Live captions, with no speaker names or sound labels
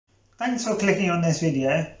Thanks for clicking on this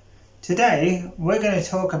video. Today we're going to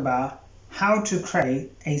talk about how to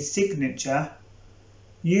create a signature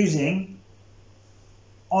using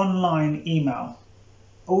online email,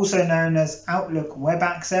 also known as Outlook Web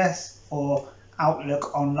Access or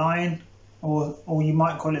Outlook Online, or you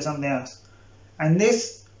might call it something else. And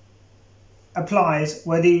this applies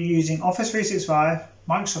whether you're using Office 365,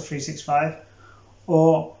 Microsoft 365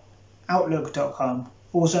 or Outlook.com,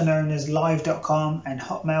 also known as live.com and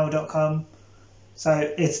hotmail.com.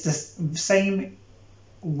 So it's the same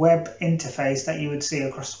web interface that you would see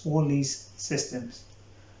across all these systems.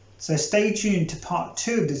 So stay tuned to part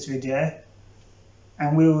 2 of this video,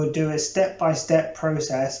 and we will do a step-by-step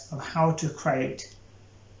process of how to create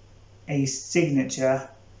a signature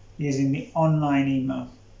using the online email.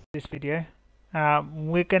 This video,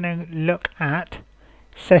 we're going to look at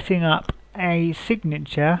setting up a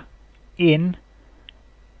signature in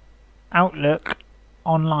Outlook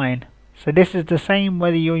Online. So this is the same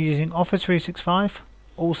whether you're using Office 365,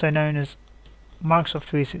 also known as Microsoft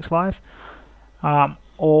 365,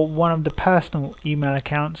 or one of the personal email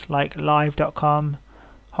accounts like live.com,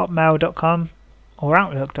 hotmail.com or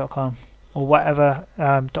outlook.com or whatever,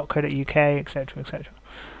 .co.uk, etc, etc.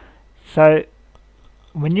 So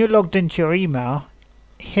when you're logged into your email,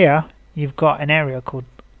 here you've got an area called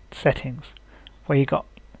settings where you got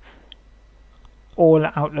all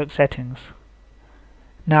Outlook settings.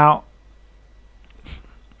 Now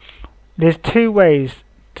there's 2 ways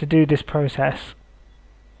to do this process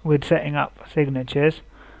with setting up signatures.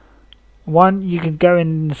 One, you can go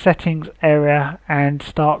in the settings area and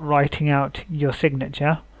start writing out your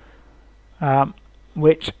signature,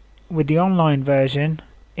 which with the online version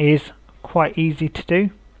is quite easy to do.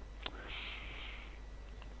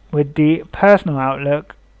 With the personal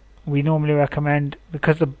Outlook, we normally recommend,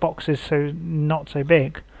 because the box is not so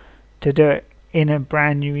big, to do it in a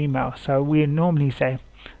brand new email. So we normally say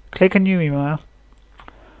click a new email,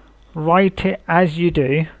 write it as you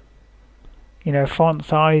do, font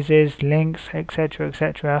sizes, links, etc,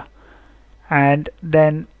 etc, and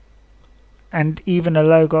even a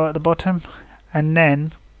logo at the bottom, and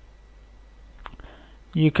then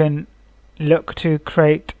you can look to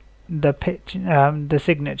create the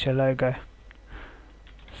signature logo.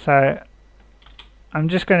 So I'm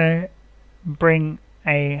just going to bring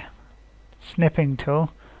a snipping tool.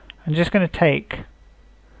 I'm just going to take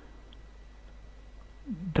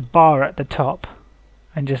the bar at the top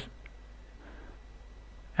and just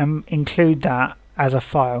include that as a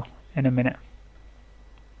file in a minute.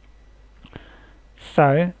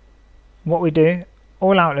 So what we do,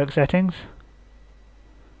 all Outlook settings,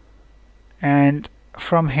 and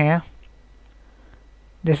from here,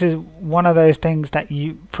 this is one of those things that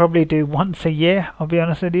you probably do once a year, I'll be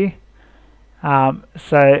honest with you.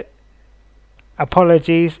 So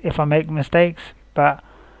apologies if I make mistakes, but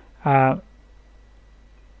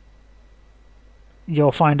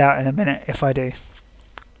you'll find out in a minute if I do.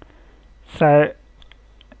 So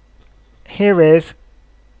here is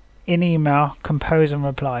in email, compose and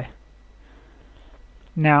reply.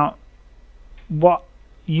 Now what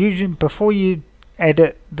usually, before you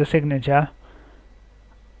edit the signature,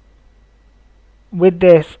 with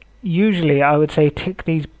this, usually I would say tick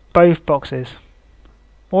these both boxes.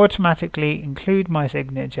 Automatically include my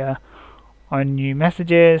signature on new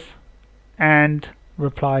messages and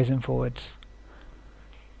replies and forwards.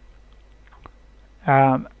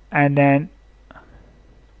 And then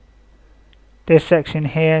this section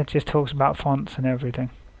here just talks about fonts and everything.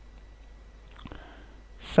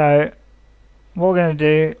 So what we're going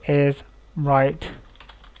to do is write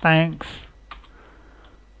thanks,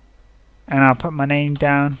 and I'll put my name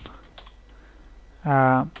down,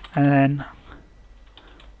 and then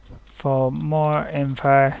for more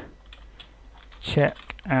info check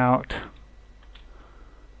out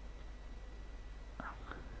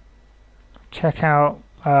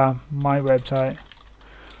my website.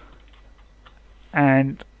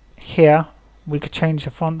 And here we could change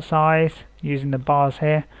the font size using the bars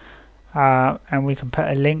here, and we can put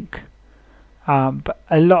a link, but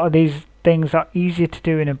a lot of these things are easier to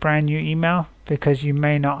do in a brand new email because you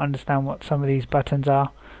may not understand what some of these buttons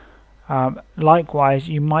are. Likewise,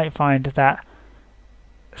 you might find that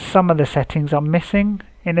some of the settings are missing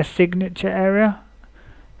in a signature area,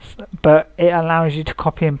 but it allows you to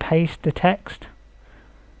copy and paste the text.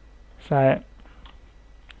 So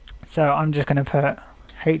I'm just going to put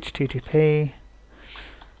http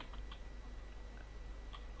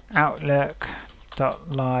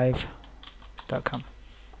outlook.live.com.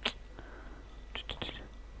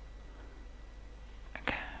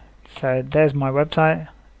 Okay, so there's my website,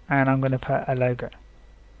 and I'm going to put a logo.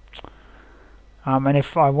 And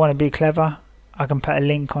if I want to be clever, I can put a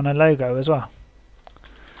link on a logo as well.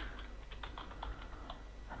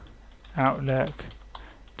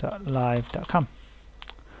 Outlook.live.com.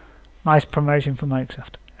 Nice promotion for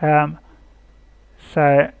Microsoft.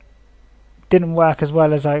 So didn't work as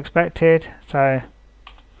well as I expected, so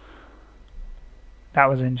that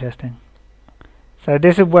was interesting. So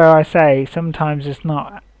this is where I say sometimes it's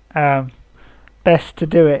not best to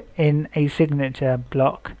do it in a signature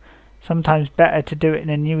block. Sometimes better to do it in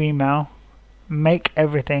a new email, make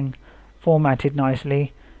everything formatted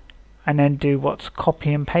nicely, and then do what's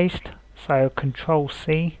copy and paste. So Control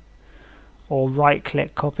C, or right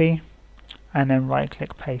click copy and then right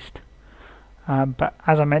click paste. But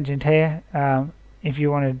as I mentioned here, if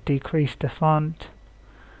you want to decrease the font,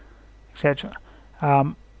 etc.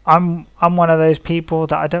 I'm one of those people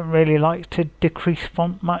that I don't really like to decrease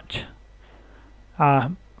font much.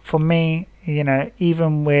 For me, you know,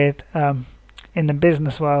 even with in the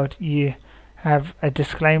business world, you have a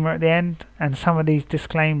disclaimer at the end, and some of these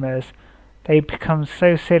disclaimers, they become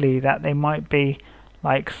so silly that they might be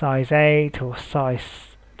like size 8 or size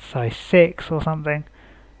 6 or something.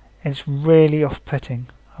 It's really off-putting,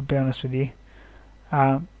 I'll be honest with you.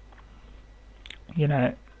 You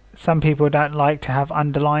know, some people don't like to have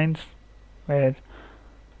underlines with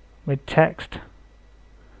text.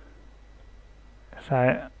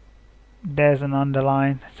 So there's an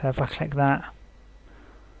underline, so if I click that,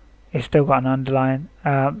 it's still got an underline.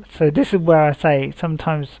 So this is where I say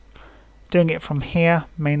sometimes doing it from here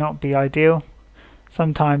may not be ideal.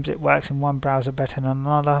 Sometimes it works in one browser better than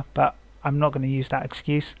another, but I'm not going to use that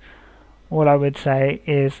excuse. All I would say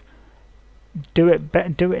is do it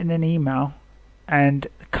in an email and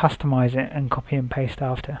customize it and copy and paste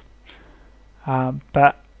after.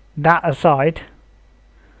 But that aside,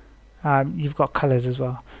 you've got colors as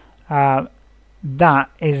well. That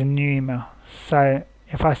is a new email. So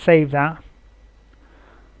if I save that,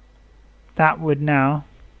 that would now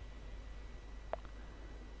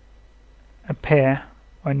appear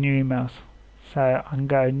on new emails. So I can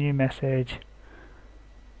go new message,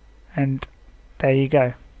 and there you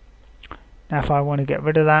go. Now if I want to get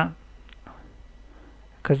rid of that,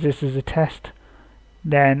 because this is a test,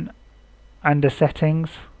 then under settings,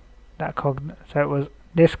 that cog, so it was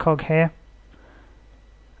this cog here,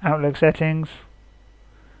 Outlook settings,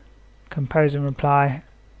 compose and reply,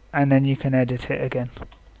 and then you can edit it again.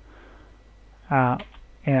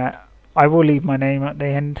 Yeah, I will leave my name at the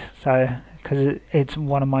end, so because it's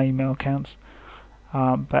one of my email accounts,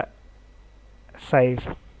 but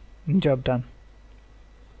save and job done.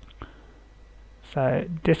 So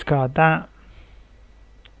discard that,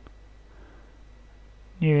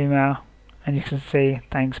 new email, and you can see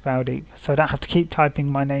thanks Baldeep, so I don't have to keep typing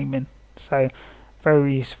my name in. So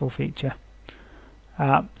very useful feature.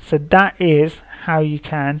 So that is how you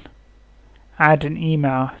can add an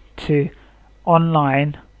email to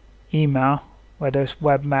online email, whether it's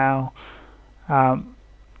webmail,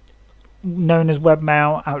 known as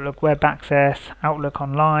webmail, Outlook Web Access, Outlook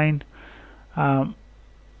Online,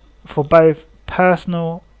 for both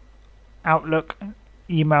personal Outlook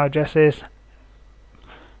email addresses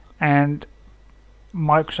and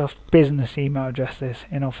Microsoft business email addresses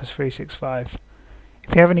in Office 365.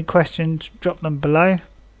 If you have any questions, drop them below.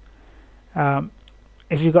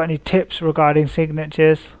 If you've got any tips regarding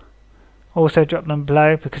signatures, also drop them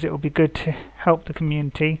below, because it will be good to help the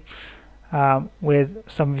community with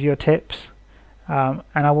some of your tips, and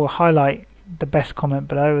I will highlight the best comment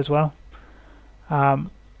below as well.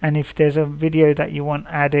 And if there's a video that you want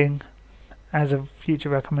adding as a future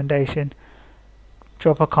recommendation,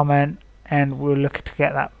 drop a comment and we'll look to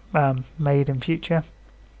get that made in future.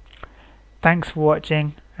 Thanks for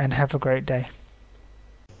watching and have a great day.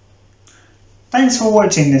 Thanks for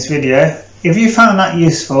watching this video. If you found that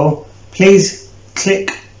useful, please click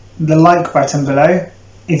the like button below.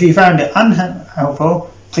 If you found it unhelpful,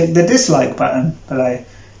 click the dislike button below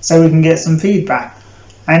so we can get some feedback.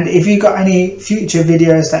 And if you've got any future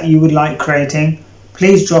videos that you would like creating,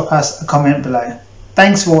 please drop us a comment below.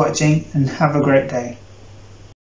 Thanks for watching and have a great day.